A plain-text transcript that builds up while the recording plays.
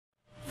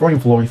for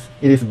employees,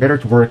 it is better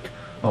to work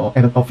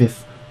at an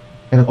office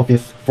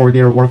for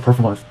their work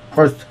performance.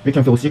 First, we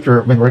can feel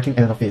secure when working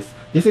in an office.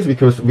 This is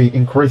because we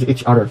encourage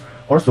each other.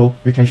 Also,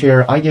 we can share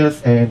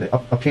ideas and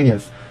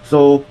opinions,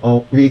 so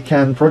we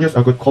can produce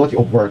a good quality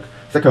of work.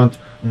 Second,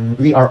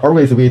 we are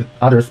always with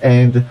others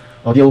and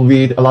deal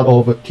with a lot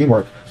of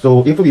teamwork.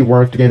 So if we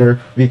work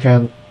together, we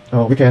can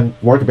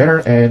work better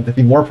and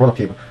be more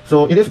productive.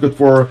 So it is good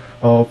for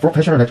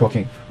professional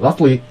networking.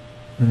 Lastly,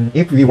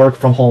 if we work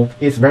from home,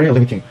 it's very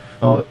limiting.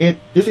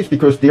 This is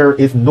because there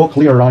is no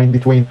clear line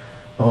between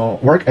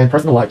work and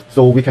personal life,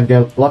 so we can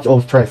get lots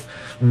of stress.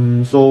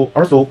 So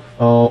also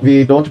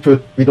we don't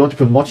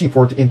put much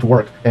effort into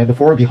work and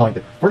fall behind.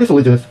 For these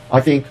reasons,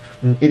 I think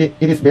it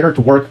is better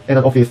to work in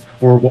an office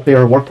for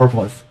their work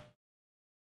performance.